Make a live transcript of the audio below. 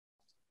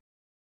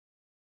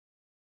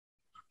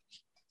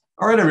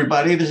All right,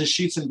 everybody, this is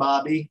Sheets and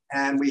Bobby,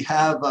 and we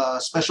have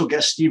special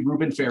guest Steve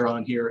Rubenfaer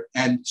on here.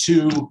 And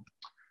to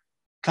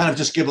kind of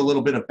just give a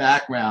little bit of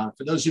background,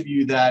 for those of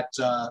you that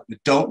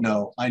don't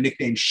know, my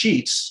nickname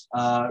Sheets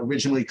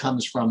originally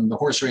comes from the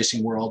horse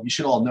racing world. You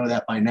should all know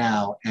that by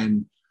now.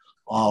 And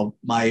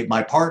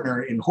my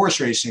partner in horse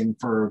racing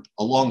for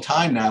a long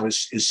time now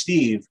is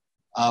Steve.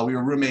 We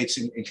were roommates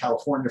in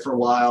California for a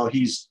while.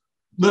 He's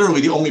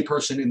literally the only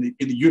person in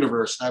the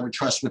universe I would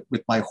trust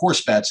with my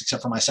horse bets,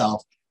 except for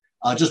myself.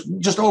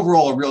 Just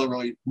overall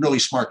a really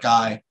smart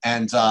guy,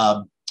 and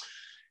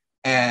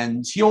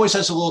he always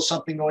has a little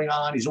something going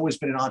on. He's always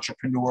been an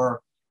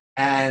entrepreneur,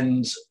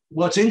 and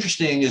what's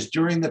interesting is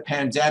during the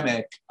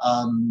pandemic,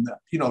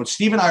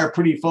 Steve and I are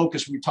pretty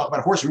focused. We talk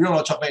about horses. We don't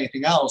want to talk about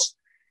anything else.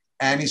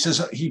 And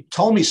he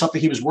told me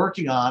something he was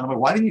working on. I'm like,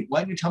 why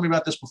didn't you tell me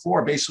about this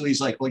before? Basically, he's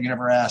like, well, you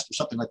never asked, or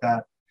something like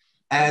that.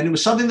 And it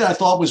was something that I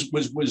thought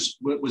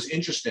was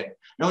interesting.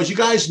 Now, as you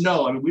guys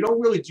know, I mean, we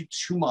don't really do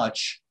too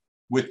much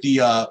with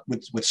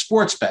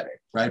sports betting,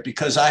 right?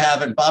 Because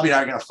Bobby and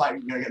I are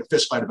going to get a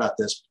fist fight about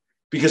this,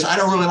 because I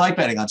don't really like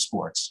betting on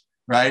sports,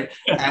 right?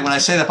 And when I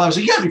say that, Bobby's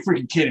like, you gotta be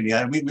freaking kidding me.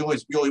 We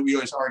always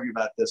argue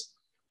about this.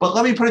 But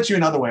let me put it to you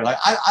another way. Like,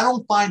 I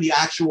don't find the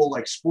actual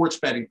like sports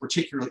betting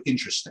particularly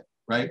interesting,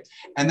 right?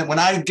 And then when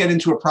I get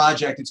into a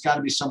project, it's got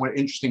to be somewhat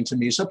interesting to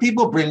me. So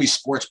people bring me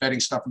sports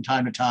betting stuff from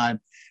time to time.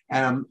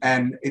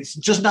 And it's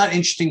just not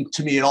interesting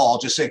to me at all.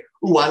 Just say,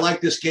 ooh, I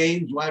like this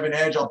game. Do I have an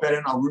edge? I'll bet it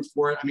and I'll root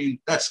for it. I mean,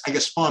 that's, I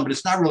guess, fun, but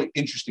it's not really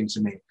interesting to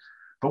me.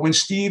 But when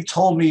Steve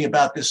told me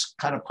about this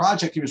kind of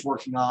project he was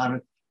working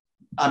on,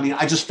 I mean,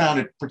 I just found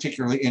it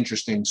particularly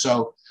interesting.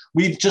 So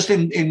we've just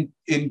in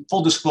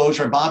full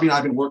disclosure, Bobby and I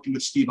have been working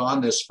with Steve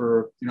on this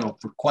for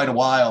quite a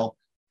while.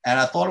 And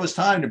I thought it was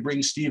time to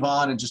bring Steve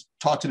on and just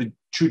talk to the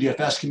true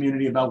DFS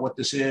community about what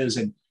this is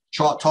and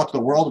talk to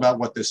the world about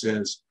what this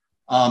is.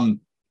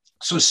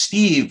 So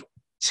Steve,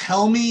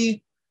 tell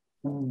me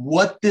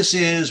what this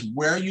is,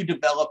 where you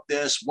developed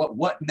this,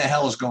 what in the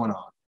hell is going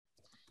on?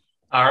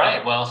 All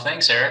right. Well,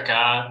 thanks, Eric.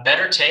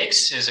 Bettor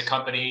is a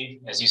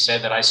company, as you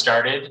said, that I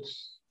started.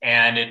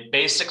 And it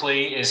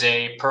basically is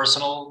a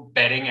personal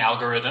betting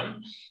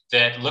algorithm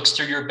that looks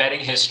through your betting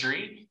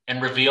history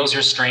and reveals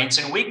your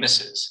strengths and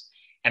weaknesses.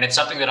 And it's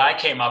something that I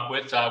came up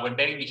with when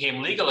betting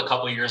became legal a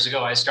couple of years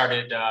ago. I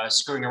started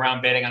screwing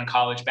around betting on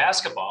college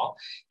basketball.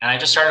 And I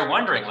just started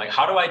wondering, like,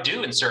 how do I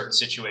do in certain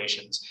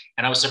situations?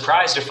 And I was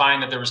surprised to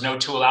find that there was no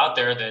tool out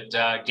there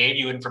that gave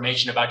you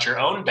information about your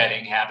own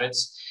betting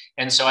habits.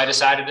 And so I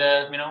decided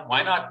to,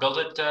 why not build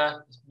it?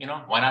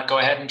 Why not go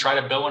ahead and try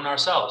to build one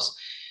ourselves?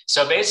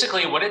 So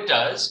basically what it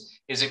does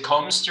is it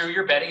combs through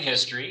your betting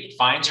history, it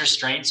finds your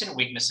strengths and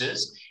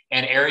weaknesses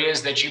and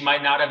areas that you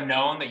might not have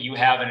known that you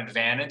have an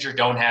advantage or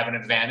don't have an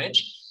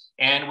advantage.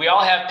 And we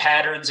all have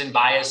patterns and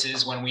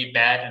biases when we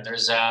bet, and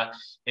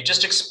it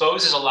just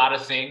exposes a lot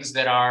of things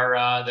that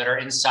are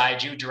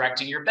inside you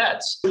directing your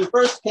bets. When you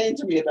first came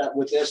to me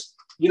with this,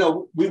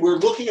 we were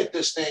looking at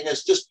this thing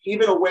as just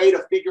even a way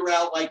to figure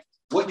out like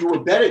what you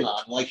were betting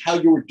on, like how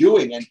you were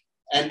doing.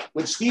 And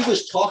when Steve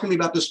was talking to me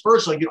about this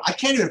first, like, I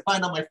can't even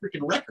find on my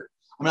freaking record.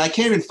 I mean, I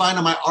can't even find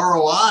on my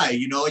ROI,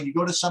 and you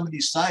go to some of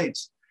these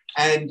sites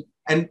and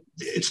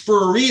it's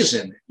for a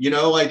reason,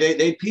 like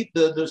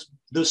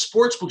the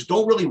sports books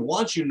don't really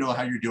want you to know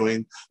how you're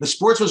doing. The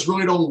sports books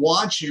really don't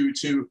want you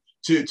to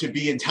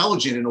be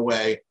intelligent in a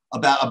way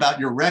about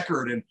your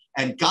record.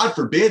 And God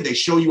forbid they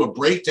show you a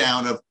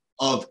breakdown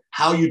of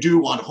how you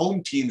do on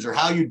home teams or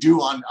how you do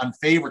on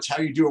favorites,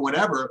 how you do or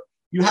whatever.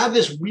 You have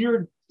there's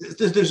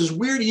this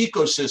weird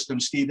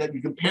ecosystem, Steve, that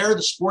you compare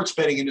the sports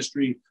betting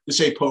industry to,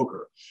 say,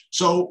 poker.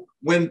 So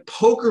when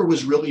poker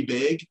was really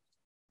big,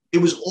 it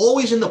was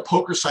always in the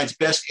poker site's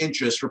best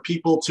interest for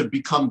people to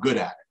become good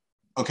at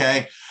it.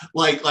 Okay.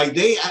 Like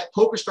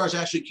Poker Stars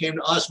actually came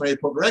to us when I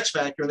had Poker X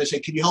Factor, and they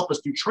said, can you help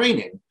us do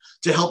training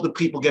to help the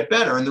people get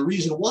better? And the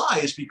reason why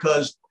is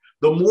because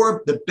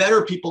the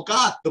better people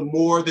got, the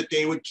more that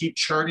they would keep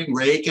churning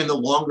rake and the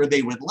longer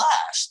they would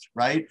last,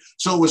 right?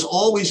 So it was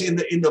always in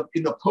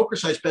the poker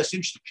site's best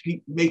interest to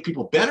make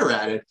people better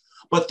at it.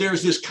 But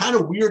there's this kind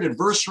of weird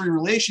adversary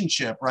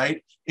relationship,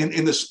 right,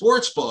 in the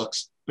sports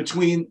books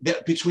between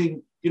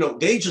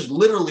they just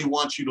literally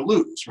want you to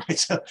lose,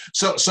 right?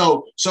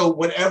 So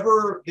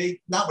whatever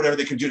not whatever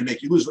they can do to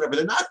make you lose, whatever,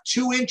 they're not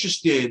too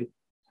interested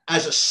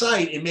as a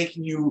site in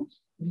making you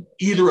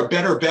either a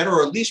better bettor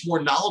or at least more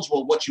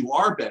knowledgeable of what you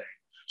are betting.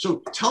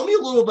 So tell me a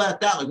little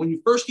about that. Like when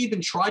you first even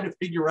tried to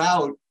figure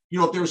out,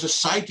 if there was a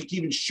site to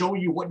even show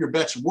you what your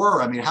bets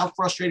were. I mean, how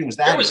frustrating was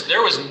that?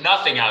 There was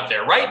nothing out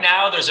there. Right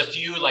now, there's a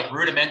few like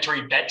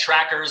rudimentary bet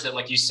trackers that,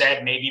 like you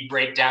said, maybe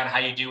break down how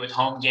you do with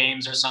home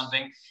games or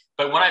something.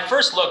 But when I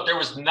first looked, there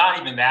was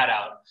not even that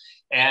out.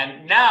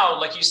 And now,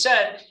 like you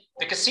said,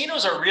 the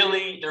casinos they're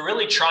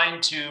really trying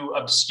to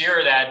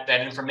obscure that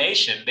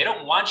information. They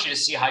don't want you to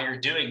see how you're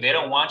doing. They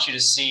don't want you to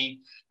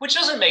see, which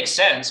doesn't make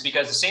sense,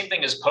 because the same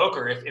thing as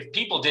poker. If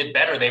people did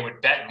better, they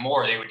would bet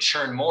more, they would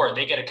churn more.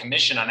 They get a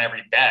commission on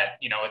every bet.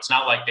 It's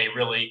not like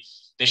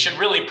they should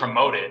really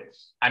promote it.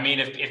 I mean,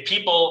 if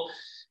people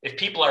if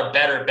people are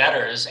better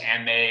bettors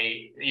and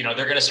they're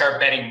going to start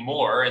betting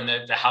more, and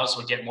the house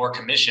would get more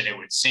commission, it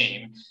would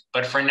seem.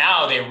 But for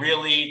now, they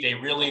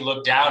really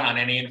look down on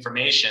any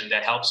information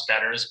that helps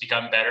bettors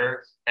become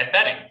better at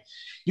betting.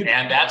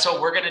 And that's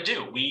what we're going to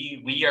do.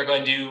 We are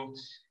going to,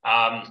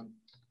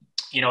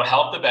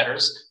 help the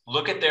bettors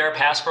look at their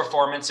past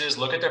performances,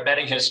 look at their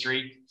betting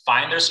history,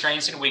 find their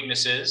strengths and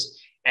weaknesses,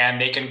 and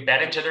they can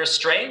bet into their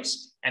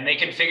strengths, and they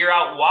can figure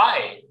out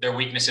why their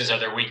weaknesses are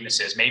their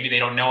weaknesses. Maybe they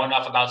don't know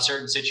enough about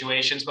certain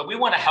situations, but we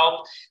want to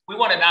help. We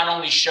want to not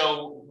only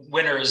show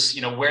winners,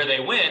 where they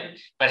win,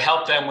 but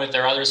help them with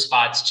their other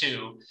spots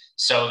too,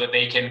 so that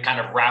they can kind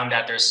of round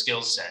out their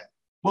skill set.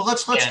 Well,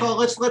 let's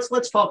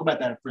talk about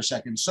that for a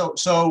second.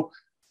 So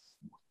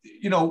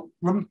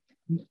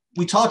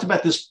we talked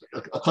about this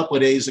a couple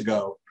of days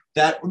ago,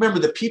 that remember,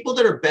 the people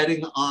that are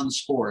betting on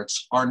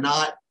sports are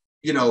not,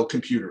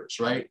 computers,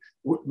 right?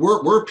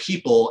 We're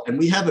people, and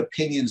we have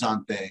opinions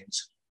on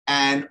things,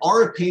 and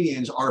our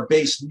opinions are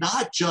based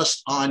not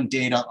just on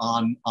data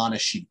on a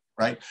sheet,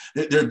 right?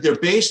 They're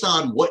based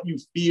on what you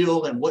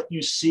feel and what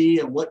you see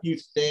and what you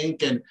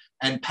think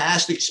and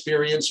past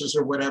experiences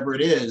or whatever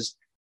it is.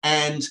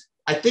 And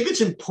I think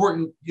it's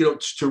important,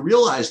 to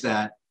realize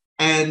that.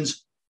 And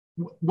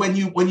when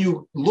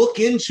you look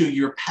into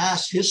your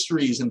past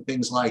histories and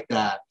things like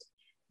that,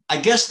 I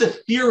guess the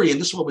theory,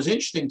 and this is what was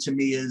interesting to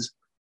me, is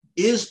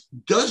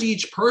does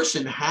each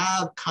person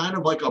have kind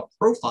of like a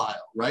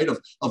profile, right, of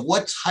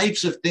what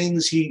types of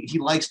things he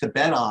likes to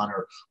bet on,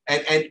 or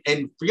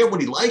and forget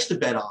what he likes to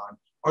bet on.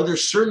 Are there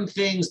certain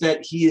things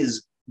that he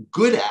is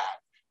good at,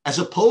 as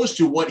opposed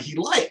to what he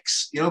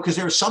likes, because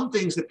there are some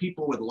things that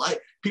people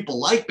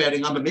like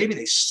betting on, but maybe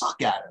they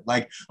suck at it.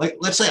 Like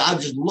let's say I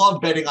just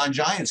love betting on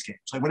Giants games,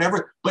 like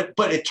whenever, but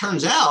it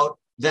turns out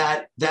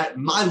that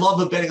my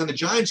love of betting on the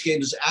Giants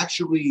games is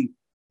actually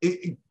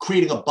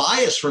creating a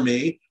bias for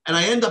me, and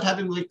I end up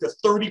having like the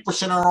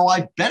 30%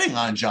 ROI betting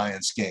on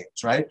Giants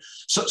games, right?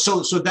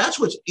 So that's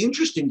what's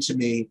interesting to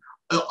me,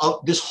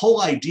 this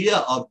whole idea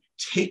of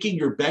taking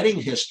your betting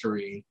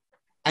history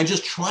and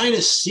just trying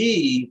to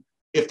see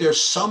if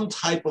there's some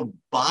type of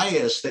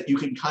bias that you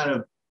can kind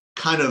of,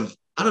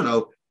 I don't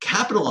know,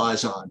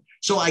 capitalize on.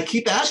 So I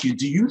keep asking you,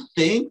 do you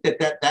think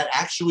that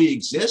actually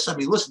exists? I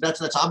mean, listen,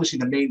 that's obviously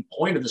the main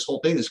point of this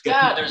whole thing, is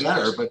get people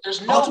better. But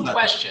there's no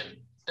question.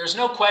 There's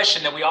no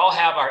question that we all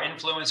have our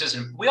influences,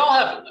 and we all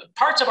have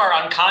parts of our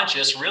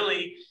unconscious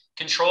really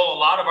control a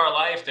lot of our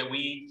life, that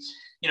we,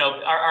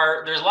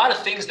 there's a lot of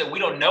things that we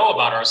don't know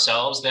about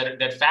ourselves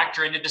that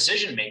factor into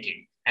decision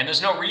making. And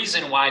there's no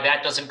reason why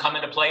that doesn't come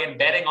into play in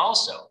betting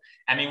also.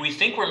 I mean, we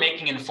think we're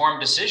making informed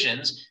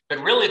decisions, but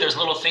really there's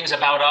little things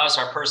about us,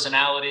 our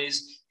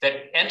personalities,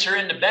 that enter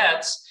into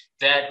bets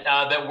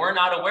that we're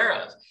not aware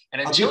of.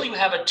 And until you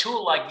have a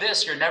tool like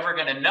this, you're never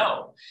going to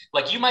know.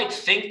 Like, you might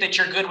think that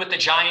you're good with the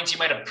Giants. You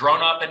might have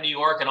grown up in New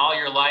York and all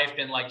your life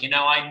been like,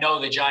 I know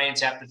the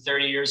Giants after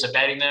 30 years of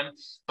betting them.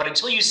 But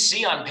until you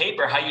see on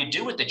paper how you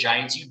do with the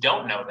Giants, you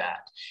don't know that.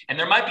 And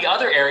there might be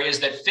other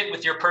areas that fit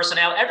with your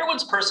personality.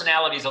 Everyone's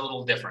personality is a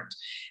little different.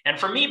 And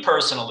for me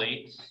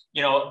personally,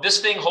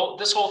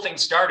 this whole thing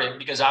started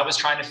because I was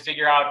trying to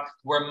figure out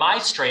where my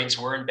strengths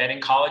were in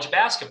betting college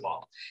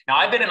basketball. Now,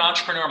 I've been an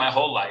entrepreneur my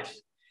whole life.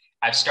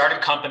 I've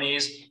started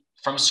companies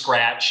from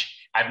scratch.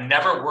 I've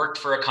never worked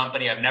for a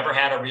company. I've never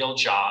had a real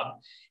job.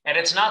 And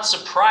it's not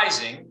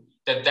surprising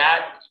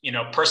that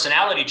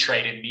personality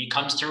trait in me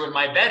comes through in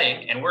my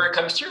betting. And where it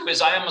comes through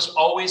is I almost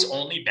always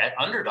only bet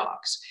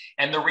underdogs.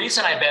 And the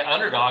reason I bet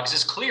underdogs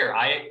is clear.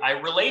 I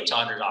relate to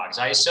underdogs.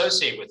 I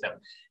associate with them.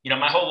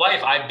 My whole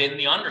life I've been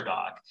the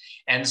underdog.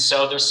 And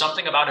so there's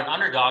something about an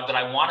underdog that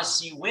I want to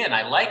see win.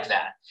 I like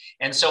that.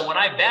 And so when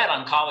I bet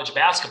on college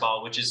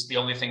basketball, which is the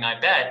only thing I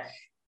bet,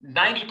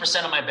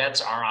 90% of my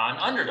bets are on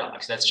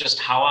underdogs. That's just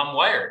how I'm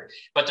wired.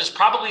 But there's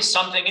probably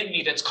something in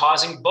me that's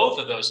causing both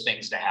of those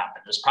things to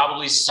happen. There's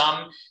probably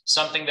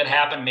something that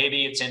happened.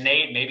 Maybe it's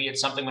innate. Maybe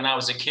it's something when I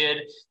was a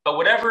kid. But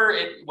whatever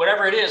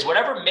it is,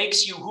 whatever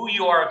makes you who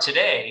you are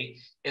today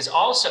is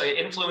also, it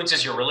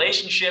influences your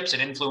relationships.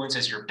 It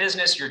influences your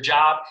business, your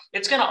job.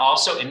 It's going to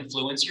also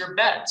influence your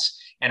bets.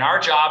 And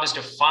our job is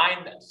to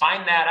find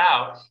that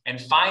out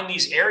and find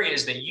these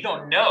areas that you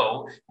don't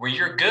know where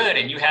you're good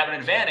and you have an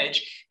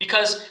advantage,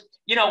 because,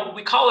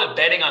 we call it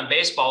betting on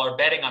baseball or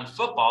betting on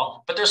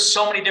football, but there's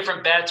so many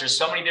different bets. There's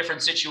so many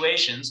different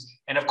situations.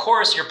 And of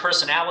course, your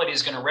personality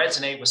is going to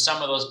resonate with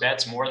some of those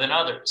bets more than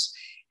others.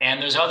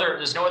 And there's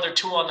no other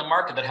tool on the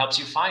market that helps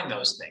you find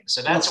those things.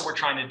 So that's what we're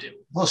trying to do.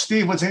 Well,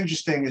 Steve, what's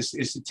interesting is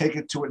to take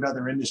it to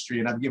another industry.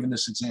 And I've given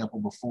this example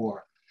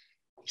before.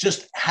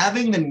 Just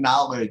having the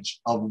knowledge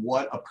of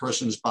what a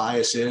person's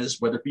bias is,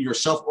 whether it be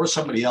yourself or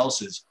somebody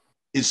else's,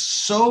 is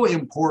so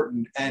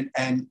important. And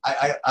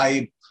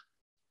I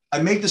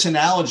make this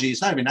analogy.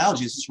 It's not an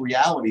analogy, it's just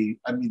reality.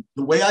 I mean,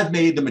 the way I've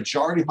made the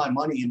majority of my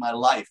money in my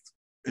life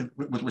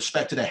with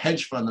respect to the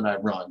hedge fund that I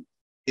run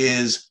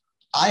is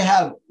I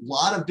have a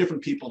lot of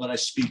different people that I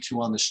speak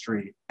to on the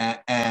street,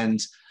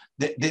 and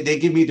they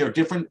give me their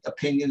different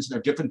opinions and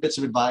their different bits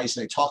of advice,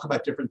 and they talk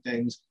about different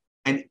things.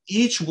 And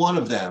each one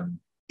of them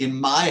in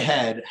my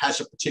head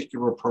has a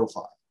particular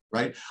profile,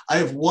 right? I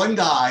have one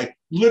guy,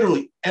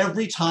 literally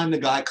every time the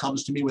guy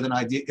comes to me with an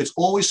idea, it's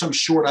always some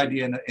short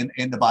idea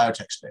in the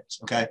biotech space,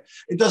 okay?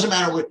 It doesn't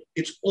matter what,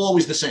 it's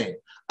always the same.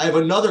 I have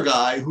another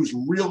guy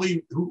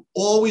who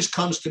always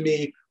comes to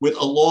me with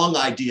a long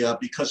idea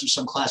because of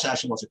some class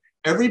action lawsuit.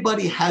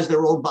 Everybody has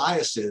their own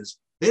biases.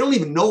 They don't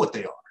even know what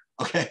they are,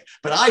 okay?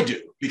 But I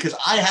do, because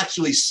I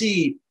actually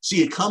see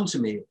it come to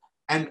me.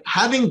 And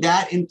having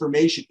that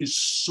information is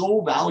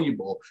so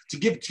valuable. To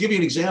give you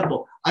an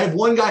example, I have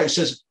one guy who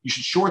says, you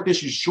should short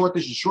this, you should short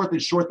this, you should short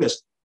this, short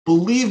this.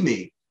 Believe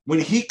me, when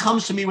he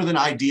comes to me with an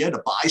idea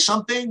to buy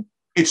something,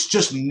 it's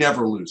just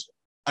never losing.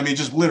 I mean,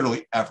 just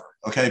literally ever,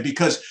 okay?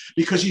 Because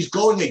he's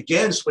going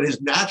against what his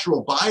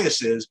natural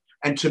bias is.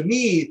 And to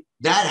me,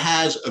 that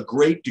has a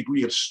great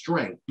degree of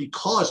strength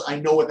because I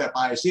know what that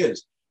bias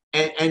is.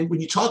 And when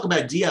you talk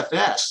about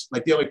DFS,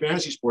 like daily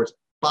fantasy sports,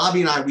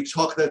 Bobby and I, we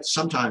talk about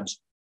sometimes.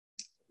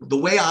 The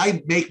way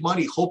I make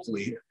money,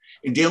 hopefully,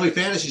 in daily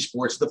fantasy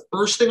sports, the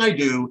first thing I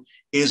do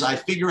is I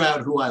figure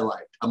out who I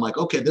like. I'm like,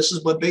 okay, this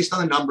is what, based on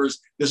the numbers,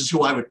 this is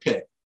who I would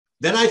pick.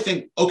 Then I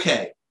think,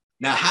 okay,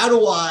 now how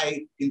do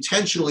I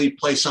intentionally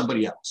play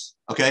somebody else?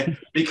 Okay,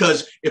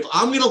 because if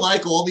I'm going to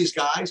like all these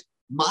guys,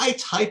 my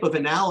type of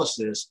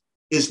analysis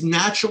is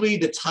naturally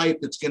the type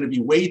that's going to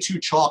be way too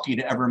chalky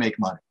to ever make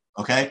money.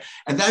 Okay,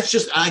 and I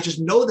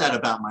just know that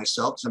about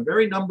myself because I'm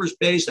very numbers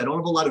based. I don't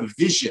have a lot of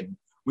vision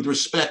with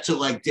respect to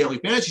like daily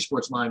fantasy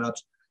sports lineups.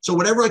 So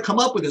whatever I come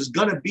up with is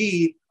going to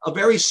be a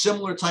very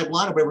similar type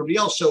lineup of everybody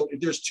else. So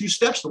there's two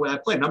steps the way I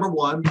play. Number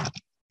one,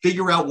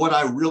 figure out what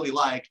I really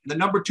like. And then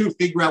number two,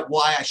 figure out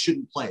why I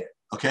shouldn't play it.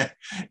 Okay.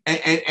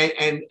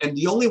 And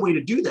the only way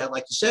to do that,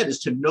 like you said, is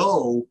to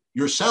know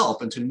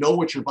yourself and to know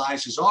what your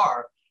biases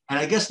are. And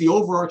I guess the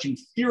overarching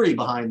theory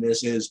behind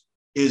this is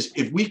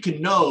if we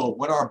can know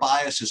what our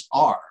biases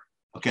are,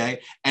 okay,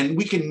 and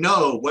we can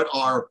know what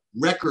our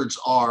records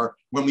are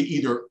when we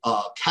either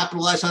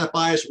capitalize on that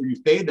bias or you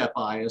fade that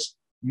bias,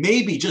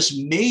 maybe, just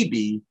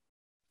maybe,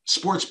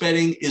 sports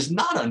betting is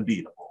not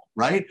unbeatable,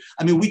 right?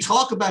 I mean, we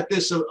talk about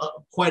this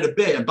quite a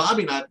bit, and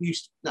Bobby and I, we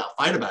used to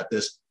fight about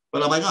this,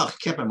 but I'm like, oh, I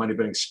can't make money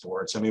betting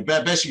sports. I mean,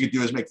 best you could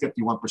do is make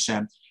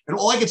 51%. And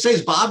all I can say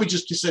is Bobby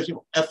just says, you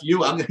know, F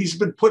you. I mean, he's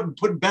been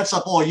putting bets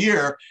up all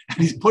year, and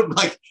he's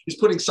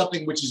putting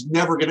something which is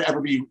never going to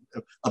ever be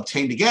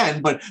obtained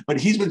again. But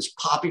he's been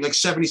popping like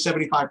 70,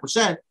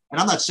 75%.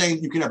 And I'm not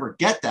saying you can ever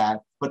get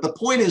that. But the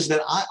point is that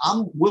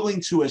I'm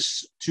willing to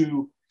accept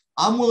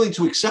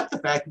the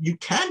fact that you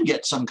can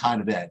get some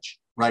kind of edge,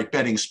 right,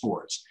 betting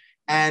sports.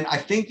 And I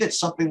think that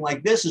something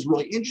like this is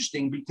really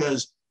interesting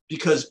because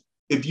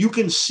if you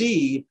can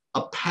see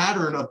a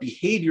pattern of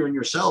behavior in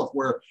yourself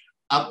where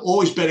I'm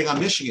always betting on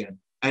Michigan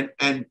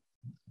and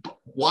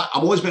why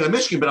I'm always betting on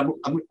Michigan, but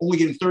I'm only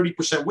getting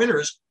 30%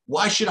 winners.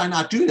 Why should I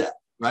not do that?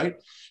 Right.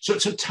 So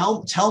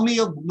tell me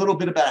a little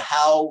bit about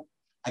how,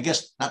 I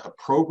guess, not the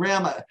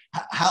program,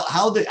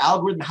 how the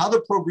algorithm, how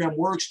the program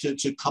works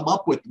to come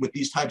up with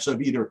these types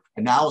of either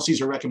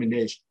analyses or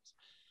recommendations.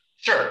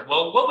 Sure.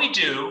 Well, what we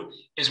do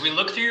is we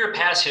look through your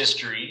past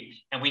history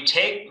and we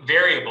take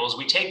variables,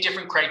 we take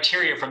different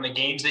criteria from the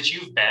games that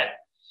you've bet.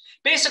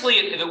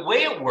 Basically, the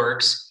way it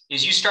works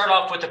is you start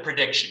off with a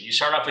prediction. You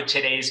start off with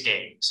today's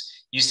games.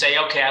 You say,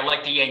 okay, I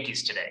like the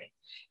Yankees today.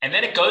 And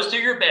then it goes through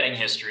your betting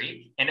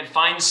history and it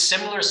finds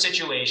similar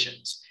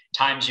situations.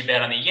 Times you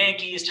bet on the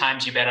Yankees,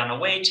 times you bet on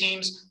away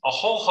teams, a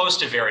whole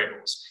host of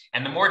variables.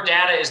 And the more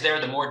data is there,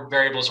 the more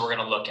variables we're going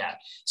to look at.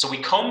 So we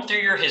comb through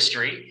your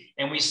history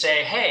and we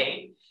say,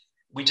 hey,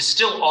 we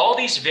distill all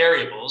these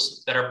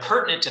variables that are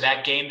pertinent to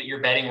that game that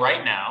you're betting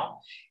right now.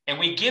 And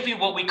we give you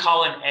what we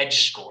call an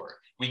edge score.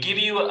 We give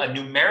you a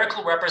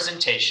numerical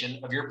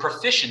representation of your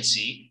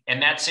proficiency in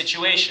that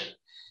situation.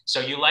 So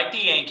you like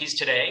the Yankees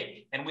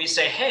today, and we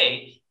say,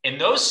 hey, in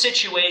those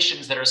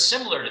situations that are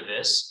similar to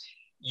this,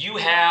 you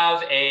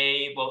have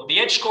the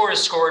edge score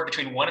is scored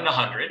between 1 and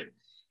 100.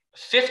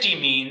 50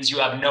 means you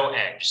have no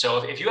edge. So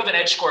if you have an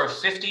edge score of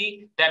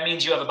 50, that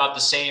means you have about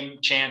the same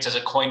chance as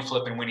a coin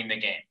flip in winning the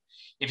game.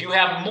 If you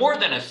have more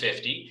than a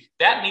 50,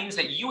 that means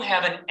that you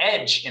have an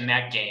edge in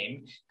that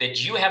game,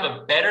 that you have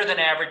a better than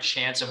average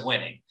chance of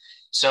winning.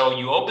 So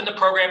you open the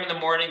program in the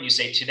morning, you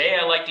say, today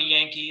I like the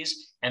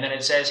Yankees. And then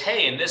it says,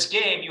 hey, in this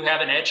game, you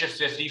have an edge of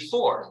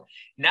 54.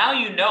 Now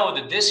you know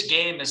that this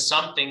game is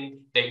something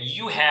that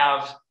you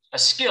have a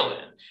skill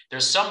in.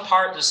 There's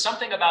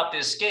something about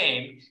this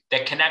game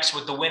that connects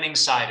with the winning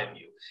side of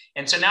you.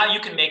 And so now you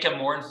can make a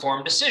more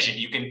informed decision.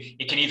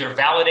 It can either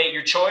validate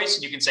your choice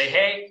and you can say,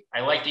 hey,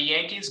 I like the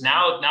Yankees.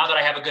 Now that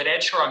I have a good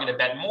edge score, I'm going to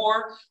bet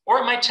more. Or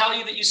it might tell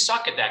you that you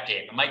suck at that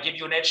game. It might give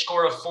you an edge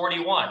score of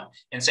 41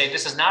 and say,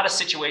 this is not a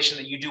situation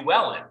that you do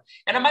well in.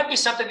 And it might be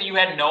something that you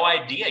had no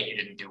idea you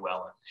didn't do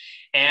well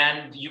in.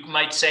 And you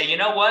might say, you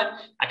know what?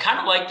 I kind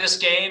of like this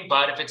game,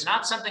 but if it's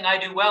not something I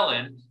do well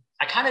in,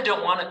 I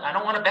don't want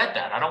to bet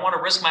that. I don't want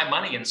to risk my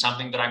money in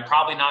something that I'm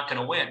probably not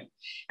going to win.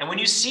 And when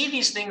you see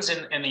these things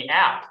in the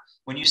app,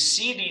 when you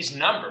see these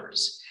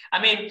numbers,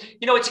 I mean,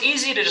 it's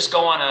easy to just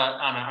go on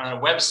a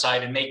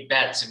website and make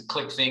bets and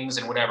click things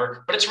and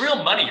whatever, but it's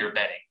real money you're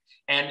betting.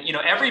 And,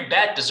 every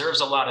bet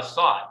deserves a lot of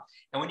thought.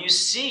 And when you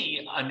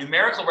see a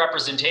numerical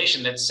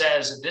representation that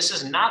says, this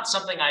is not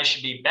something I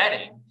should be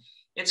betting,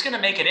 it's going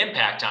to make an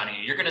impact on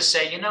you. You're going to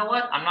say, you know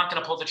what? I'm not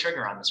going to pull the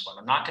trigger on this one.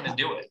 I'm not going to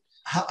do it.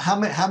 How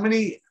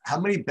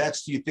many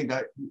bets do you think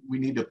we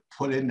need to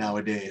put in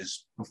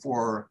nowadays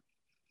before?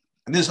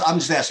 And I'm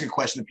just asking a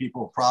question that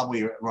people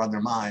probably are on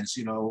their minds.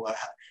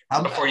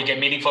 Before you get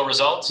meaningful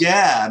results.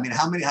 Yeah, I mean,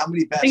 how many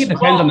bets? I think it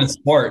depends on the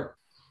sport.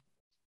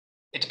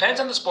 It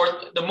depends on the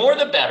sport. The more,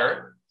 the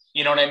better.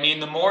 You know what I mean?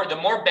 The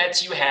more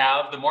bets you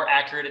have, the more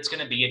accurate it's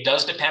going to be. It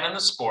does depend on the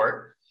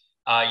sport.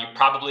 You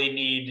probably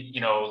need,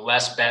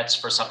 less bets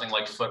for something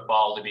like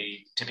football to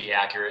be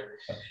accurate.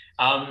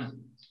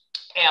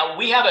 And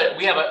we have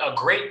a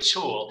great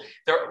tool.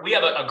 We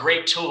have a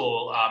great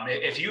tool.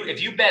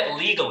 If you bet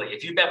legally,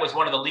 if you bet with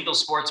one of the legal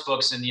sports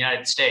books in the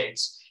United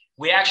States,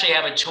 we actually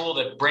have a tool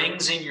that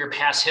brings in your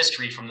past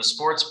history from the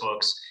sports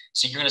books.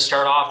 So you're going to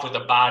start off with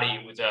a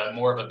body with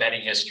more of a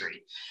betting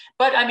history.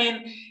 But I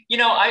mean,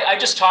 I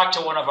just talked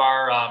to one of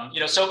our,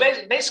 so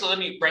basically, let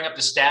me bring up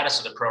the status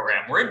of the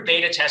program. We're in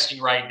beta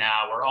testing right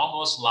now. We're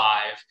almost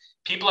live.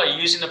 People are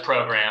using the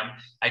program.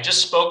 I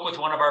just spoke with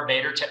one of our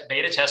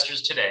beta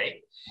testers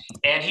today,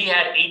 and he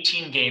had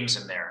 18 games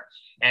in there.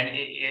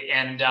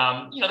 And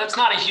that's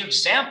not a huge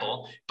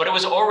sample, but it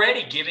was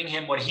already giving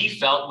him what he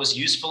felt was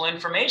useful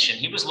information.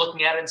 He was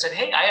looking at it and said,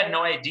 hey, I had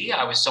no idea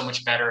I was so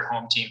much better at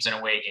home teams and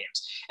away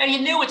games. And he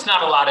knew it's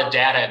not a lot of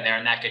data in there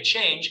and that could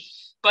change.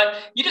 But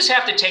you just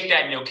have to take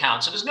that into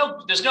account. So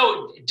there's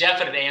no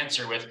definite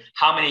answer with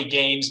how many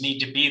games need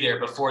to be there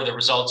before the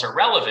results are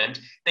relevant.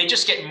 They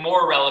just get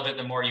more relevant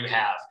the more you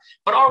have.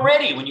 But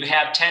already when you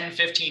have 10,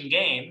 15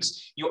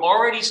 games, you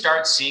already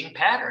start seeing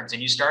patterns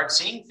and you start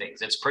seeing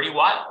things. It's pretty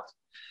wild.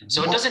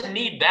 So it doesn't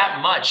need that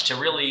much to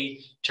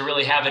really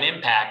have an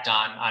impact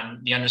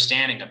on the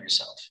understanding of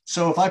yourself.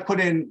 So if I put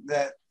in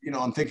that,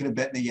 I'm thinking of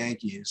betting the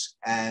Yankees,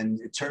 and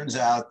it turns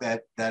out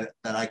that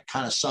I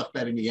kind of suck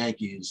betting the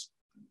Yankees,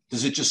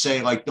 does it just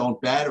say like don't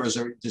bet, or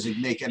does it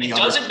make any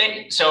other?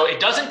 So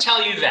it doesn't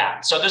tell you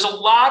that. So there's a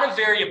lot of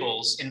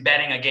variables in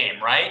betting a game,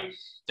 right?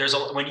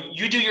 When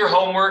you do your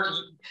homework,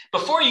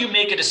 before you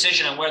make a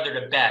decision on whether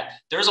to bet,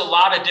 there's a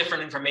lot of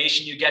different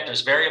information you get.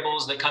 There's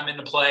variables that come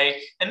into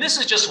play. And this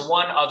is just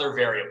one other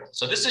variable.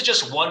 So this is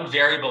just one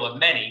variable of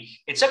many.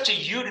 It's up to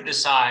you to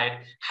decide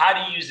how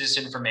to use this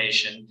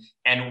information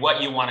and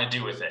what you want to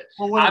do with it.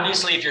 Well,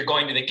 obviously, if you're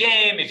going to the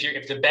game,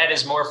 if the bet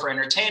is more for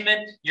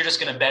entertainment, you're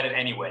just going to bet it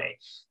anyway.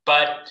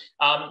 But,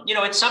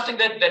 it's something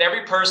that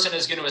every person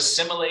is going to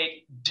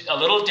assimilate a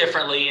little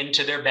differently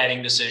into their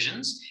betting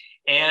decisions.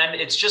 And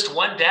it's just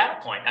one data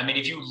point. I mean,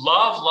 if you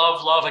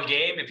love a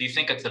game, if you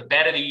think it's the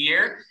bet of the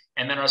year,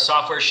 and then our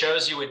software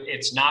shows you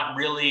it's not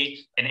really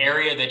an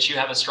area that you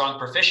have a strong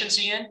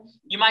proficiency in,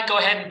 you might go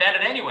ahead and bet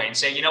it anyway and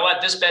say, you know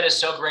what, this bet is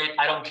so great,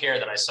 I don't care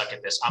that I suck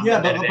at this. I'm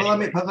going to bet it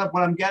anyway. But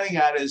what I'm getting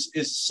at is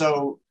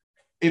so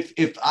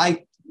if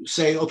I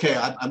say, okay,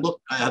 I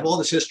have all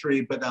this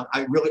history, but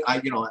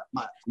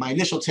my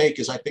initial take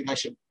is I think I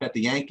should bet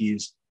the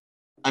Yankees.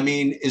 I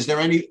mean, is there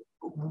any?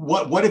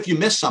 What if you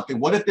miss something?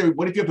 What if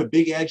you have a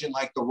big edge in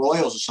like the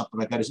Royals or something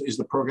like that? Is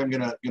the program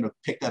gonna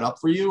pick that up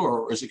for you,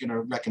 or is it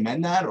gonna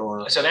recommend that?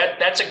 Or so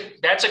that's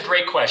a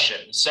great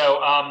question. So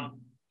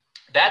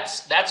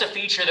that's a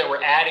feature that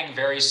we're adding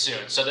very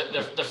soon. So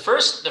the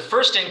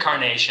first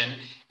incarnation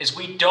is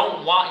we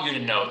don't want you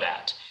to know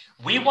that.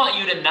 We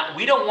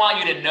don't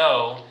want you to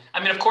know.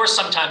 I mean, of course,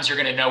 sometimes you're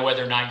going to know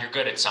whether or not you're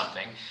good at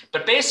something,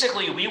 but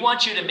basically, we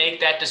want you to make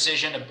that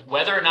decision of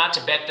whether or not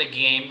to bet the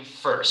game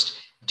first.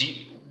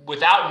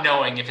 Without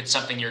knowing if it's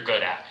something you're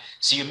good at.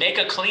 So you make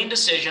a clean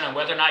decision on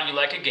whether or not you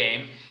like a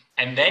game,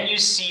 and then you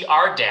see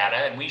our data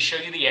and we show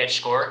you the edge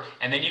score,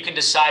 and then you can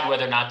decide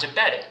whether or not to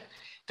bet it.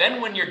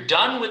 Then when you're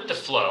done with the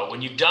flow,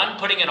 when you've done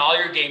putting in all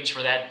your games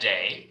for that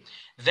day,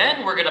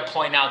 then we're going to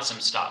point out some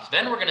stuff.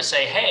 Then we're going to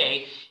say,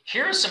 hey,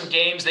 here are some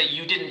games that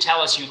you didn't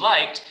tell us you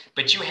liked,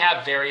 but you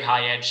have very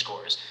high edge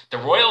scores. The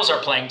Royals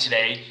are playing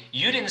today.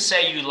 You didn't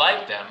say you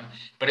liked them,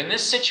 but in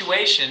this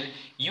situation,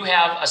 you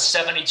have a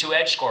 72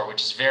 edge score,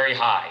 which is very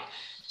high.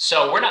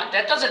 So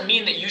that doesn't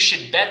mean that you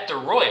should bet the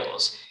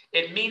Royals.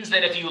 It means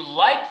that if you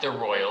like the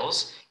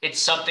Royals, it's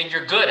something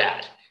you're good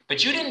at.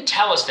 But you didn't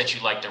tell us that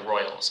you like the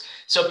Royals.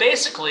 So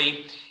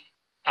basically,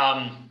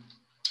 adding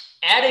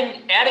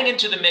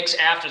into the mix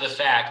after the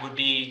fact would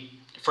be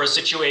for a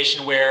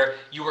situation where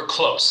you were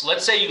close.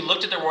 Let's say you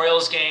looked at the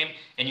Royals game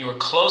and you were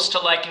close to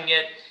liking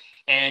it,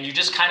 and you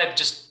just kind of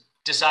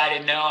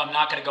decided, no, I'm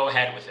not going to go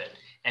ahead with it.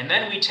 And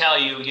then we tell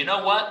you, you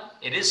know what?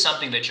 It is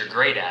something that you're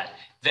great at.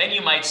 Then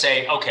you might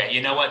say, okay,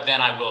 you know what? Then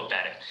I will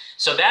bet it.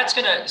 So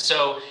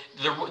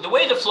the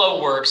way the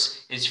flow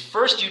works is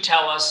first you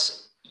tell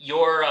us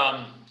your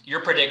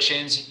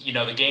predictions,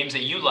 the games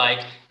that you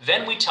like.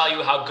 Then we tell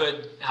you how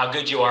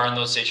good you are in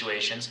those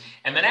situations.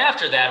 And then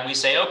after that, we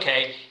say,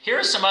 okay, here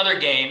are some other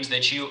games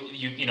that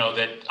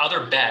that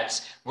other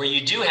bets where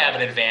you do have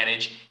an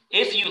advantage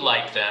if you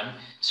like them.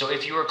 So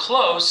if you were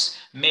close,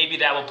 maybe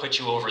that will put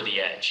you over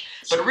the edge.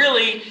 But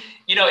really,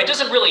 it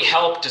doesn't really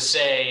help to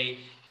say,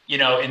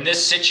 in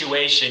this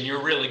situation,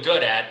 you're really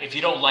good at if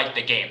you don't like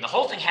the game. The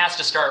whole thing has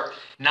to start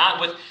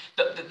not with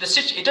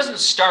it doesn't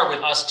start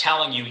with us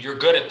telling you you're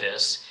good at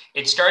this.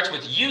 It starts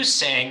with you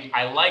saying,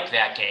 I like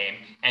that game,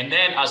 and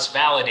then us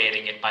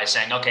validating it by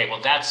saying, okay, well,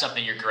 that's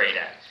something you're great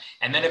at.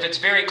 And then if it's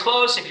very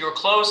close, if you were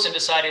close and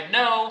decided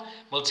no,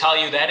 we'll tell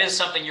you that is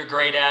something you're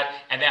great at,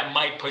 and that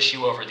might push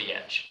you over the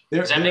edge.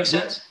 Does that make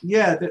sense?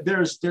 Yeah,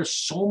 there's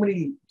so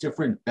many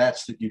different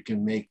bets that you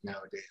can make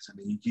nowadays. I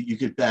mean, you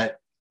could bet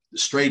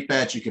straight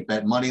bets, you could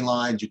bet money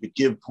lines, you could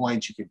give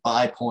points, you could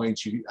buy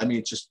points.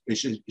 It's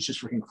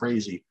just freaking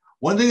crazy.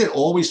 One thing that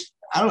always,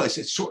 I don't know, it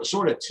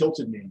sort of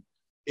tilted me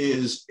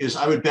is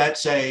I would bet,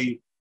 say,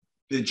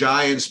 the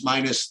Giants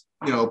minus,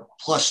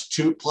 plus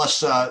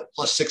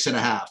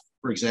 6.5,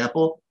 for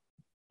example,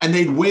 and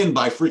they'd win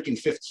by freaking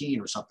 15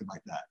 or something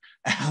like that.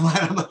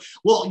 And like,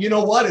 well, you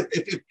know what?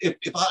 If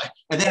I,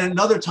 and then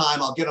another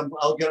time I'll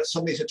get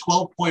somebody's a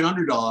 12-point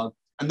underdog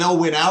and they'll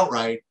win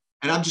outright.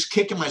 And I'm just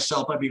kicking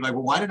myself. I'd be like,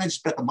 well, why didn't I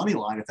just bet the money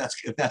line if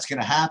that's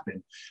going to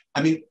happen?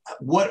 I mean,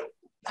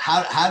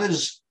 how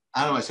does,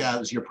 I don't know, how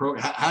does your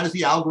program, how does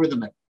the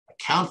algorithm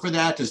account for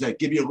that? Does that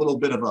give you a little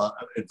bit of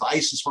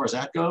advice as far as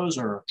that goes,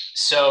 or?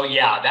 So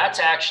yeah, that's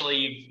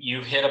actually,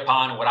 you've hit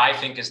upon what I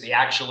think is the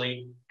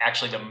actually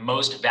the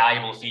most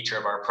valuable feature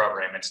of our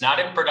program. It's not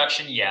in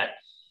production yet,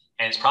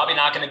 and it's probably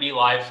not going to be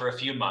live for a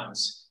few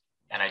months.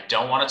 And I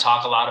don't want to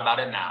talk a lot about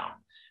it now,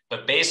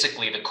 but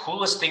basically the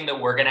coolest thing that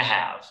we're going to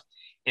have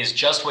is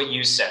just what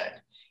you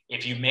said.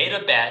 If you made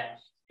a bet,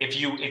 if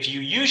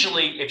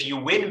you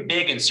win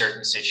big in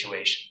certain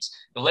situations,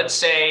 but let's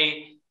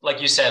say,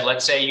 like you said,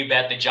 let's say you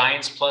bet the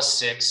Giants plus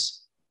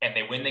 6 and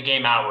they win the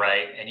game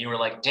outright, and you were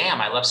like, damn,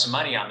 I left some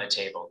money on the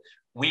table.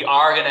 We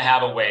are going to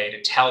have a way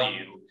to tell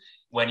you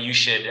when you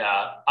should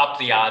up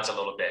the odds a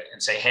little bit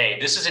and say, hey,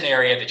 this is an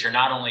area that you're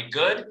not only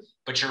good,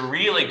 but you're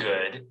really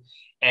good,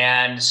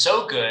 and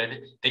so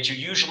good that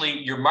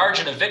your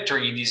margin of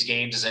victory in these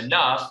games is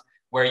enough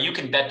where you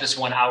can bet this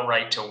one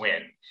outright to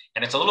win.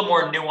 And it's a little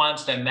more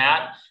nuanced than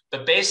that.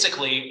 But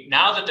basically,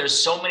 now that there's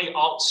so many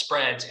alt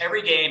spreads,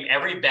 every game,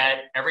 every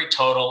bet, every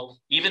total,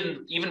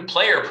 even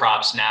player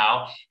props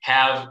now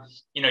have,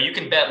 you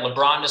can bet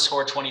LeBron to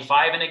score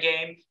 25 in a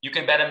game. You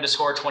can bet him to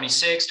score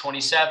 26,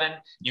 27.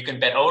 You can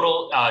bet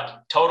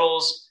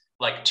totals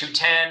like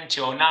 210,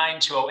 209,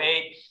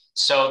 208.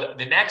 So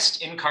the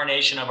next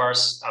incarnation of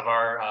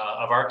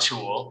our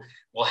tool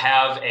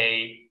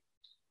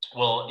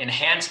will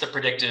enhance the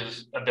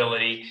predictive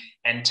ability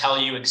and tell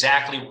you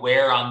exactly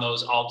where on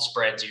those alt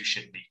spreads you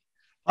should be.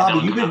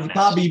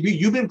 Bobby,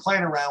 you've been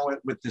playing around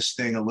with this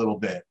thing a little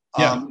bit.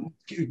 Yeah.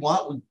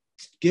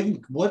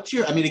 What's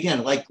your, I mean,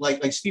 again, like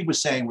Steve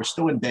was saying, we're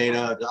still in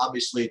beta.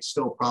 Obviously, it's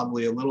still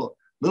probably a little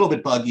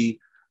bit buggy,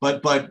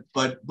 but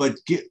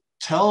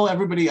tell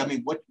everybody. I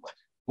mean,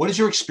 what is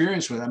your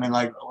experience with it? I mean,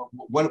 like,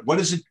 what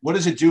does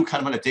it do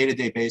kind of on a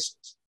day-to-day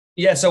basis?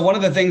 Yeah. So one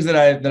of the things that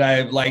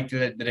I like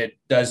that it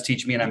does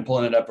teach me, and I'm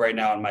pulling it up right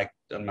now on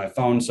my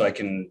phone so I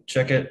can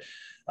check it.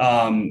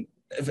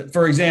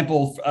 For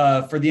example,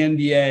 for the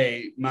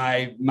NBA,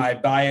 my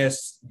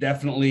bias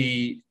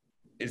definitely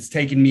is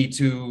taking me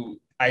to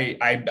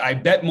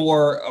I bet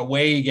more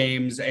away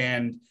games,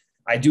 and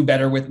I do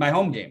better with my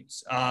home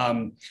games.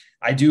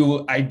 I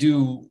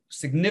do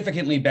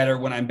significantly better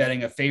when I'm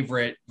betting a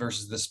favorite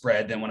versus the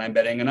spread than when I'm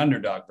betting an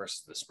underdog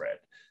versus the spread.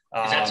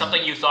 Is that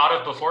something you thought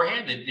of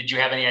beforehand? Did you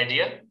have any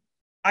idea?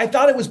 I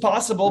thought it was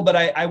possible, but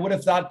I would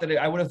have thought that it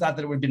would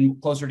have been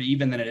closer to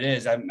even than it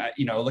is. I'm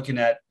looking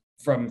at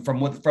from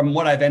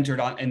what I've entered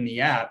on in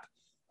the app,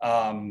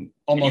 almost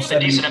you have a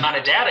decent amount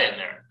of data in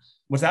there.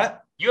 What's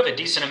that? You have a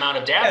decent amount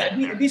of data.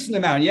 Yeah, a decent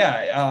amount,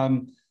 yeah.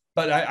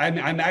 But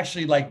I'm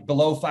actually like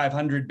below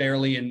 500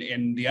 barely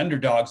in the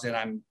underdogs, and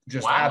I'm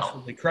just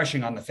absolutely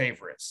crushing on the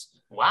favorites.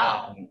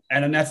 Wow.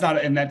 And that's on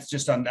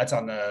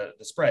the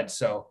spread.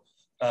 So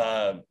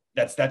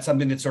that's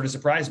something that sort of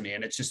surprised me,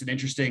 and it's just an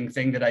interesting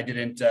thing that I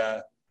didn't.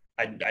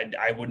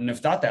 I wouldn't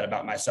have thought that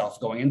about myself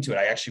going into it.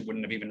 I actually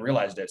wouldn't have even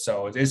realized it.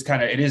 So it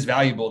is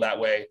valuable that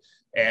way.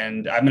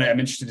 And I'm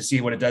interested to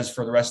see what it does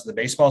for the rest of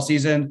the baseball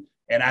season.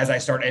 And as I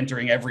start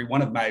entering every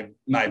one of my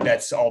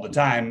bets all the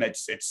time,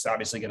 it's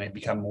obviously going to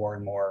become more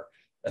and more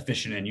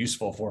efficient and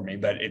useful for me.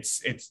 But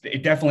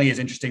it definitely is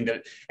interesting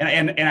that,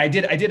 and I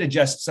did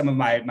adjust some of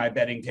my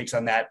betting takes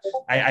on that.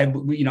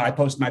 I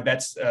post my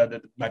bets,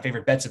 my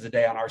favorite bets of the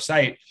day on our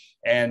site.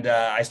 And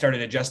I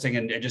started adjusting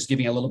and just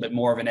giving a little bit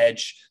more of an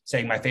edge,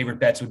 saying my favorite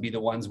bets would be the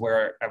ones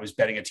where I was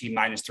betting a team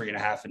minus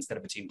 3.5 instead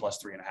of a team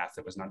plus 3.5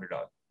 that was an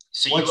underdog.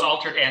 So you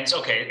altered, and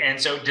so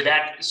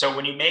so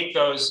when you make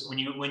those, when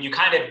you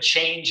kind of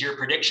change your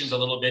predictions a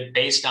little bit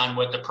based on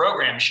what the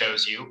program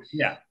shows you,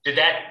 yeah,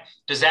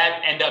 does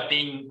that end up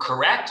being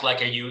correct?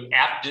 Like, you've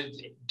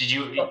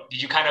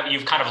kind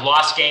of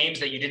lost games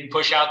that you didn't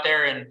push out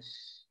there, and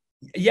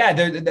Yeah,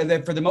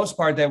 they're, for the most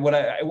part, it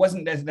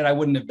wasn't that I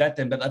wouldn't have bet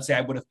them, but let's say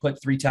I would have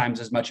put 3 times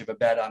as much of a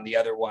bet on the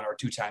other one or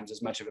 2 times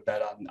as much of a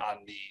bet on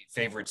the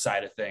favorite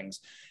side of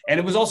things. And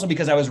it was also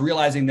because I was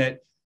realizing that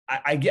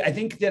I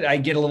think that I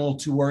get a little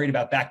too worried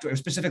about backdoor,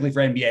 specifically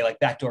for NBA, like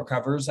backdoor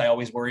covers. I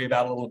always worry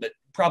about a little bit,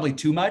 probably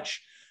too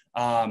much.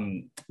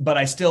 But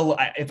I still,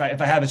 if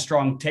I have a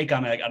strong take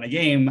on a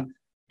game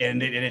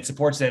and it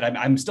supports it,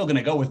 I'm still going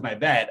to go with my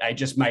bet. I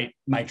just might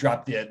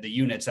drop the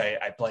units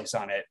I place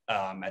on it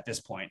at this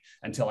point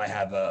until I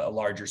have a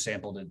larger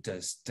sample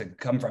to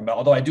come from. But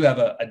although I do have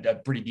a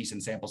pretty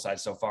decent sample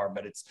size so far,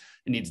 but I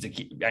need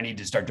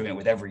to start doing it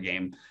with every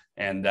game,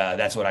 and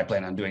that's what I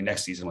plan on doing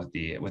next season with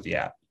the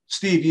app.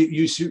 Steve,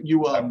 you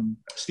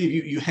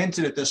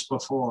hinted at this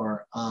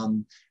before,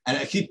 and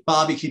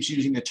Bobby keeps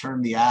using the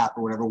term the app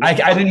or whatever. I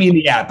didn't mean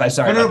the app. I'm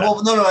sorry.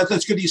 No,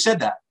 that's good. You said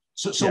that.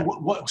 So yeah.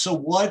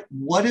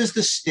 What is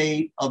the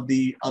state of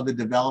the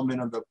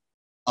development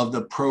of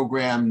the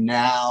program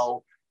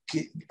now?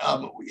 Do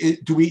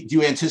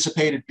you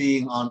anticipate it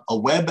being on a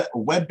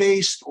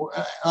web-based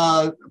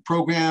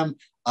program,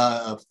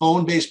 a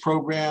phone-based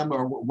program,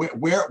 or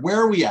where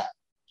are we at?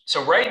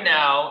 So right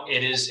now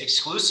it is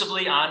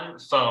exclusively on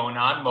phone,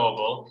 on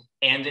mobile,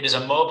 and it is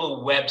a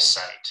mobile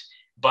website.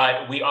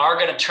 But we are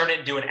going to turn it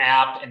into an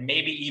app, and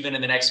maybe even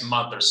in the next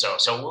month or so.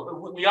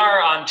 So we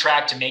are on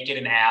track to make it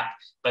an app,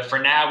 but for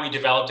now we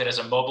developed it as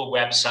a mobile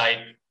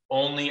website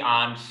only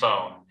on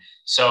phone.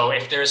 So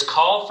if there's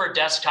call for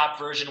desktop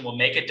version, we'll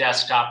make a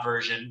desktop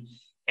version,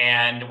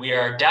 and we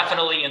are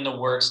definitely in the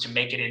works to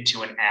make it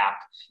into an app.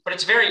 But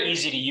it's very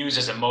easy to use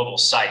as a mobile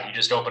site. You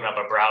just open up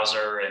a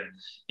browser, and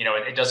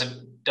it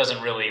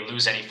doesn't really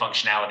lose any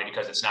functionality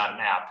because it's not an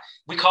app.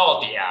 We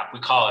call it the app. We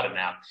call it an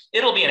app.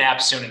 It'll be an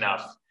app soon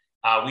enough.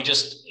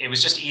 It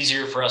was just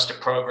easier for us to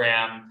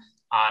program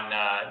on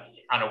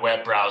a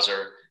web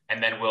browser,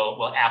 and then we'll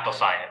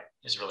appify it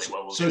is really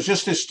what we'll do. So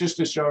just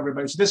to show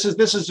everybody, so this is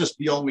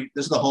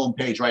the home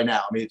page right now.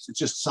 I mean, it's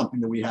just something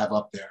that we have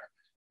up there.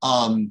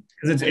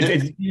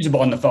 It's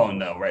usable on the phone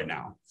though right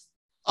now.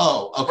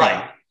 Oh, okay.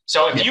 Right.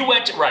 So if you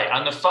went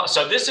on the phone,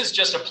 so this is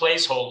just a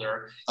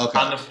placeholder. Okay.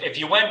 If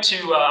you went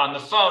to on the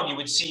phone, you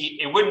would see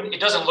it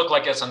doesn't look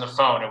like it's on the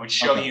phone. It would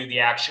show you the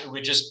actual. It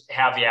would just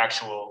have the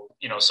actual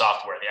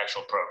software, the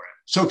actual program.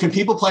 So can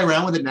people play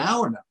around with it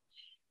now or no?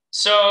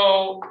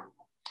 So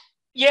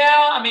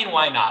yeah, I mean,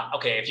 why not?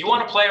 Okay, if you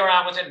want to play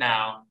around with it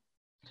now,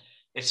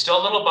 it's still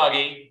a little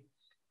buggy.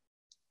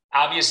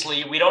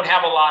 Obviously, we don't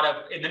have a lot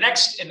of in the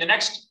next.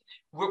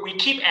 We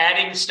keep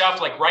adding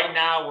stuff. Like right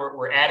now,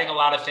 we're adding a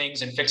lot of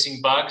things and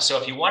fixing bugs. So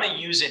if you want to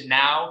use it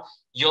now,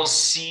 you'll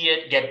see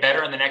it get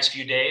better in the next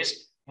few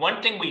days.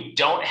 One thing we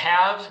don't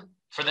have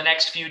for the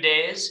next few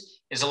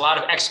days is a lot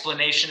of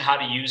explanation how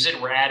to use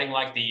it. We're adding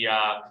like the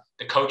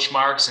coach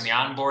marks and the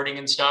onboarding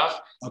and stuff.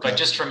 Okay. But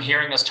just from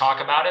hearing us talk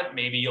about it,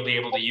 maybe you'll be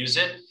able to use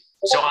it.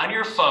 So on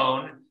your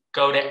phone,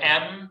 go to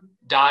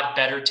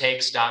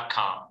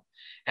m.bettortakes.com.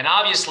 And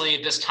obviously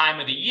at this time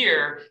of the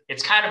year,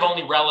 it's kind of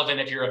only relevant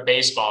if you're a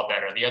baseball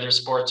bettor. The other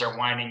sports are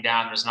winding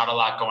down. There's not a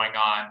lot going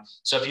on.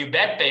 So if you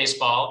bet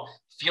baseball,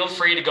 feel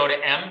free to go to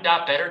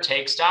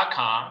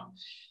m.bettortakes.com.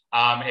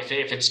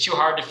 If it's too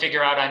hard to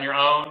figure out on your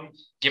own,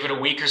 give it a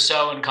week or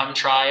so and come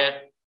try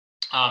it.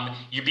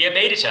 You be a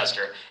beta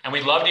tester, and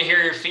we'd love to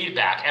hear your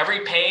feedback. Every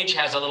page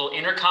has a little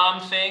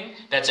intercom thing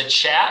that's a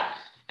chat,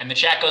 and the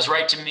chat goes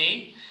right to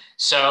me.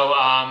 So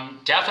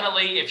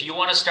definitely, if you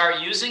want to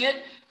start using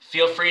it,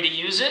 feel free to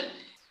use it.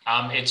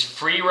 It's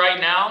free right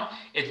now.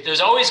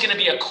 There's always going to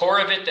be a core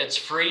of it that's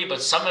free,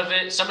 but some of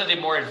the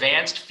more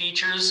advanced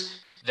features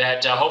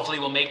that hopefully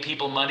will make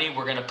people money,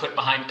 we're going to put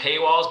behind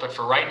paywalls. But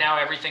for right now,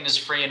 everything is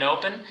free and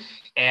open.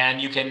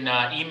 And you can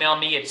email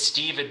me at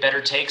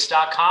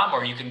steve@bettortakes.com,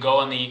 or you can go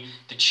on the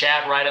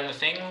chat right on the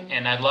thing.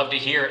 And I'd love to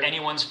hear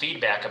anyone's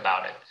feedback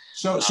about it.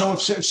 So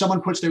if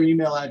someone puts their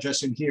email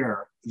address in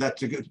here, they're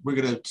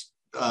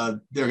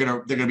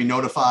gonna be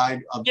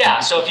notified of. Yeah.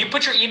 So if you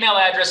put your email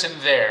address in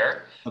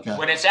there,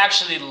 when it's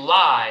actually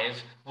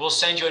live, we'll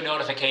send you a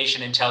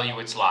notification and tell you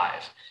it's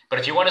live. But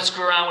if you want to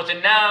screw around with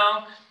it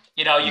now,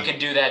 you can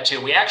do that too.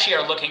 We actually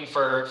are looking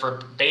for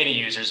beta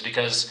users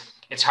because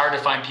it's hard to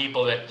find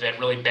people that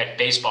really bet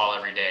baseball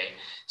every day.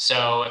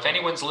 So if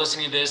anyone's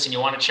listening to this and you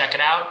want to check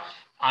it out,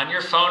 on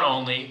your phone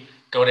only,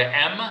 go to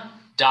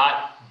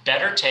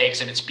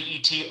m.bettortakes, and it's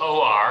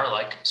BETOR,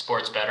 like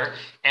sports bettor,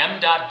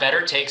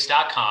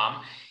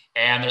 m.bettortakes.com.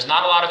 And there's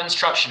not a lot of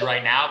instruction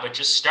right now, but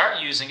just start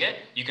using it.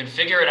 You can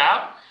figure it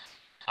out.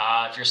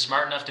 If you're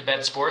smart enough to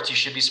bet sports, you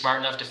should be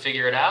smart enough to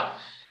figure it out.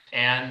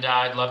 And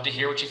I'd love to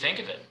hear what you think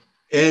of it.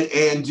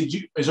 And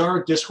is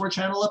our Discord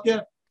channel up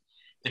yet?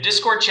 The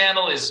Discord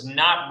channel is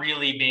not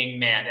really being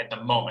manned at the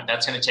moment.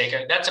 That's going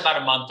to that's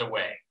about a month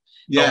away.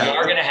 Yeah. But we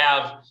are going to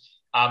have,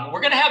 we're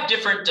going to have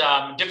different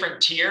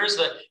tiers.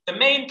 The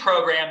main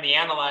program, the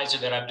analyzer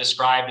that I've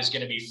described, is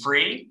going to be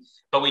free,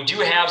 but we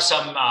do have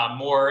some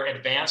more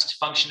advanced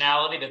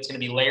functionality that's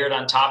going to be layered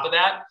on top of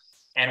that.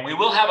 And we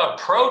will have a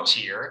pro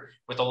tier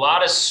with a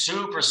lot of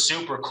super,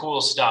 super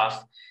cool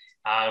stuff.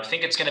 I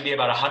think it's going to be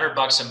about $100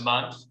 a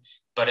month.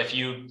 but if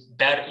you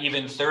bet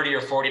even $30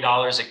 or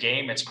 $40 a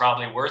game, it's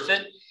probably worth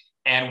it.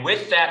 And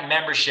with that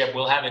membership,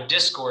 we'll have a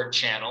Discord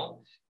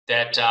channel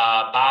that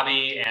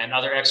Bobby and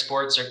other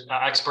experts are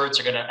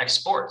going to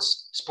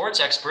sports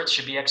experts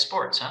should be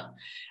exports, huh?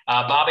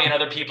 Bobby and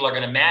other people are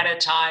going to man at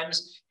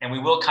times, and we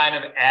will kind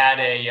of add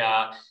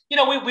a,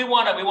 we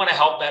want to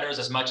help bettors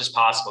as much as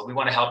possible. We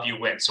want to help you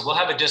win. So we'll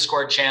have a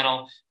Discord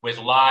channel with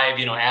live,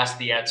 ask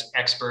the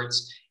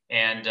experts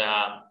and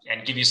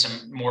give you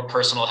some more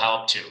personal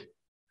help too.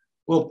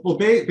 Well,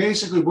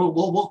 basically,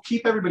 we'll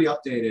keep everybody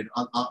updated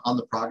on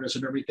the progress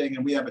of everything,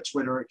 and we have a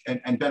Twitter,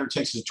 and Bettor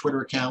Takes a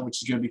Twitter account,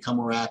 which is going to become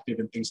more active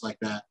and things like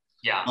that.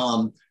 Yeah.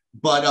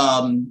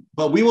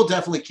 But we will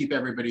definitely keep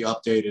everybody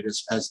updated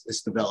as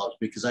this develops,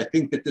 because I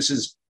think that this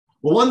is,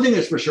 well, one thing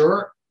is for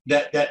sure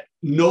that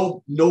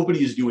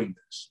nobody is doing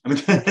this.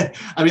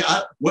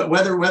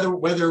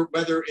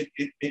 Whether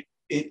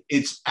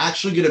it's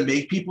actually going to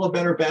make people a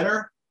better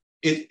bettor,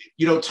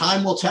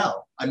 time will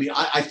tell.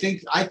 I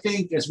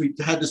think as we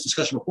had this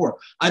discussion before,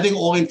 I think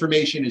all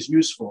information is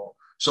useful.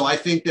 So I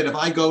think that if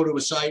I go to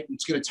a site,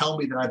 it's going to tell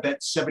me that I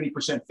bet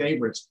 70%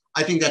 favorites.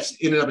 I think that's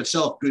in and of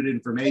itself good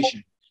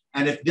information.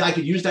 And if I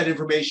could use that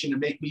information to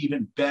make me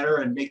even better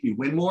and make me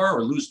win more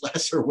or lose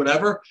less or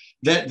whatever,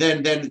 then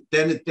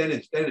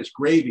it's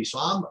gravy. So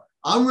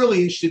I'm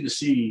really interested to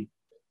see,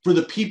 for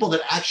the people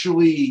that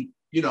actually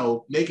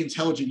make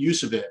intelligent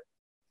use of it,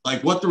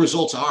 like what the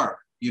results are.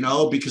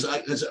 Because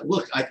I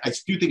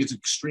do think it's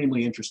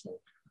extremely interesting.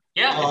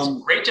 Yeah,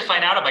 it's great to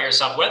find out about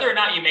yourself. Whether or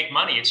not you make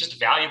money, it's just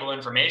valuable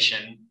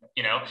information,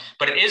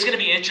 but it is going to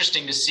be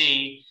interesting to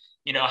see,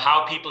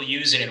 how people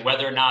use it and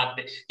whether or not,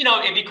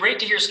 it'd be great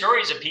to hear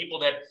stories of people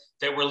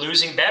that were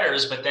losing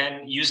bettors, but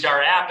then used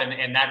our app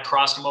and that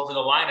crossed them over the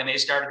line and they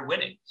started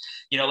winning.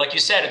 Like you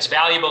said, it's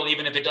valuable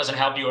even if it doesn't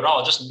help you at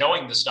all. Just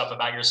knowing the stuff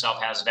about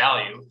yourself has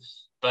value.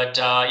 But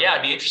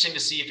it'd be interesting to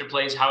see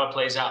how it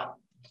plays out.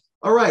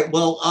 All right.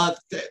 Well,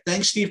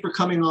 thanks, Steve, for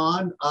coming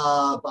on.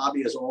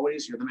 Bobby, as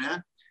always, you're the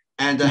man.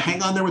 And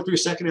hang on there with me a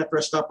second after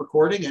I stop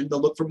recording, and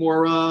look for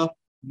more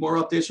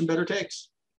updates from Bettor Takes.